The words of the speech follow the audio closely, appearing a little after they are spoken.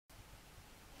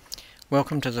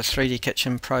Welcome to the 3D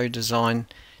Kitchen Pro design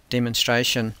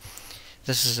demonstration.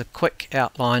 This is a quick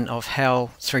outline of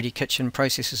how 3D Kitchen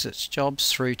processes its jobs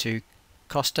through to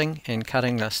costing and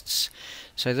cutting lists.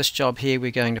 So this job here we're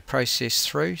going to process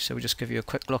through, so we'll just give you a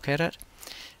quick look at it.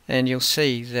 And you'll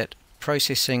see that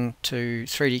processing to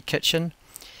 3D Kitchen,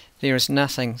 there is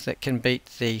nothing that can beat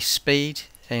the speed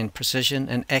and precision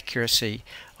and accuracy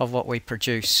of what we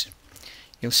produce.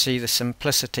 You'll see the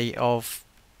simplicity of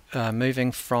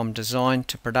moving from design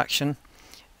to production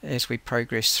as we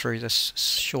progress through this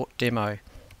short demo.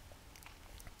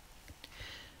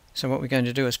 So what we're going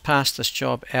to do is pass this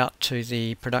job out to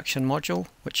the production module,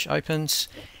 which opens,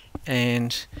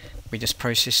 and we just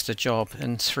process the job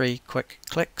in 3 quick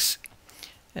clicks,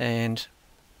 and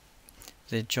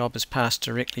the job is passed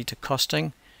directly to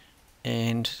costing,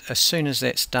 and as soon as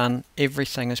that's done,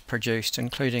 everything is produced,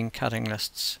 including cutting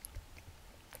lists.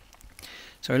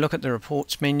 So we look at the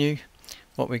reports menu.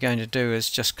 What we're going to do is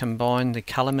just combine the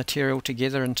color material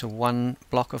together into one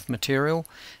block of material.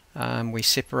 We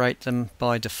separate them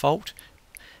by default,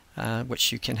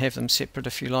 which you can have them separate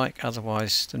if you like,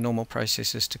 otherwise the normal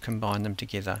process is to combine them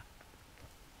together.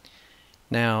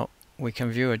 Now we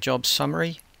can view a job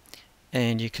summary,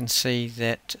 and you can see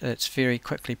that it's very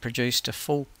quickly produced a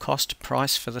full cost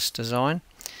price for this design,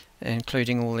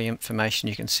 including all the information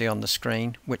you can see on the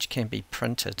screen, which can be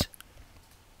printed.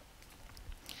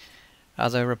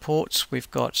 Other reports,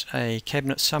 we've got a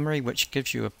cabinet summary which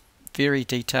gives you a very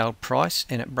detailed price,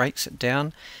 and it breaks it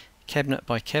down cabinet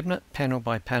by cabinet, panel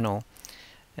by panel,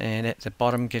 and at the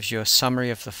bottom gives you a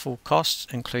summary of the full costs,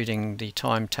 including the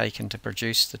time taken to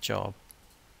produce the job.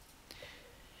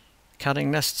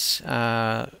 Cutting lists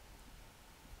are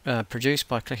produced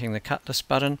by clicking the cut list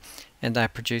button, and they are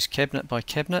produced cabinet by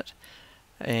cabinet,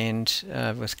 and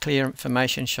with clear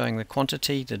information showing the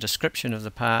quantity, the description of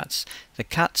the parts, the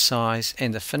cut size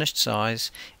and the finished size,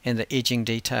 and the edging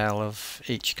detail of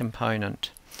each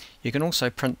component. You can also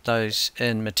print those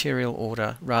in material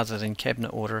order rather than cabinet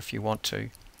order if you want to.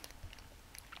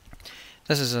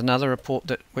 This is another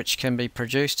report which can be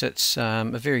produced. It's a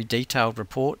very detailed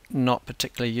report, not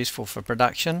particularly useful for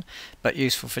production, but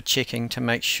useful for checking to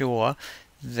make sure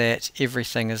that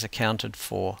everything is accounted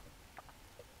for.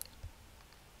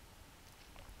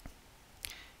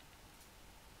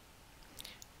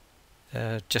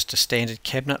 Just a standard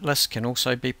cabinet list can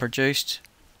also be produced.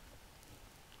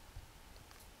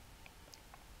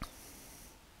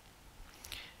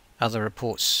 Other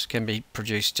reports can be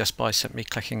produced just by simply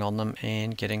clicking on them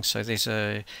and getting, so there's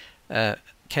a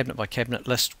cabinet by cabinet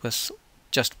list with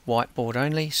just whiteboard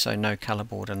only, so no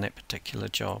colorboard in that particular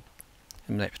job,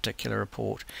 in that particular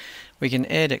report. We can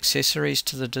add accessories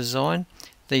to the design.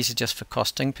 These are just for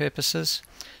costing purposes.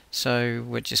 So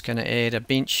we're just going to add a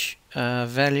bench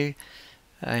value,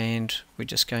 and we're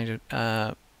just going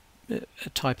to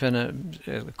type in a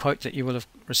quote that you will have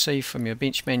received from your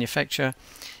bench manufacturer,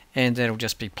 and that'll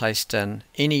just be placed in.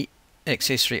 Any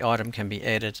accessory item can be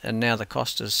added, and now the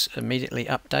cost is immediately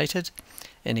updated,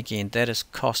 and again that is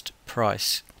cost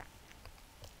price.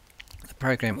 The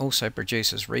program also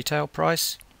produces retail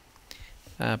price,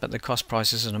 but the cost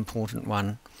price is an important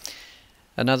one.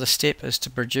 Another step is to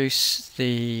produce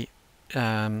the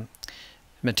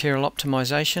material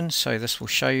optimization, so this will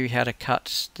show you how to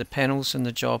cut the panels in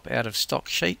the job out of stock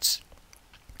sheets.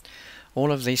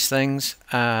 All of these things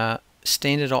are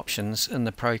standard options in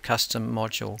the Pro Custom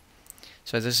module.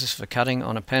 So this is for cutting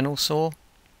on a panel saw.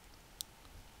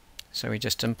 So we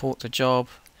just import the job,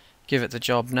 give it the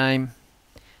job name,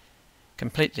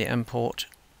 complete the import,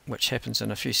 which happens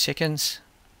in a few seconds,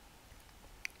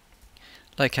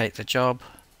 locate the job,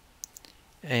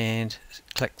 and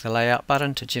click the layout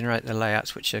button to generate the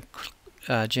layouts, which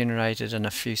are generated in a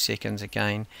few seconds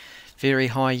again. Very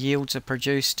high yields are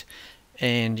produced,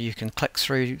 and you can click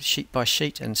through sheet by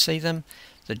sheet and see them.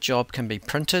 The job can be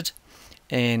printed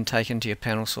and taken to your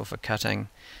panel saw for cutting.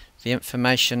 The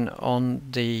information on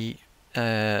the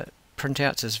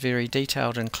printouts is very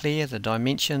detailed and clear. The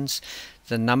dimensions,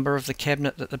 the number of the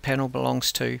cabinet that the panel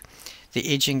belongs to.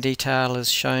 The edging detail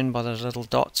is shown by the little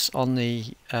dots on the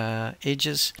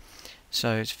edges,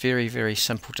 so it's very, very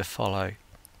simple to follow.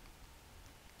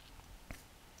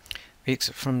 We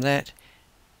exit from that,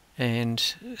 and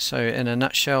so in a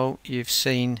nutshell you've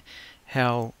seen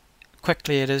how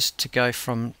quickly it is to go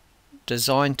from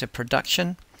design to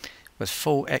production with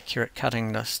full accurate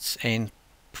cutting lists and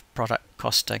product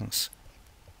costings.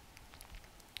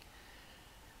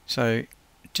 So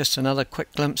just another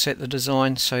quick glimpse at the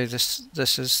design. So this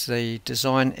is the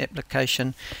design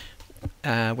application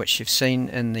which you've seen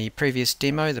in the previous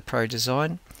demo, the Pro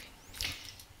Design.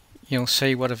 you'll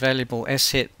see what a valuable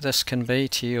asset this can be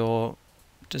to your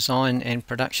design and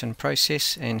production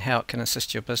process and how it can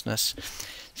assist your business.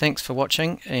 Thanks for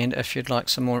watching, and if you'd like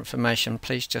some more information,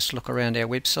 please just look around our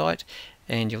website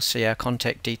and you'll see our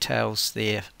contact details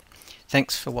there.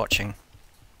 Thanks for watching.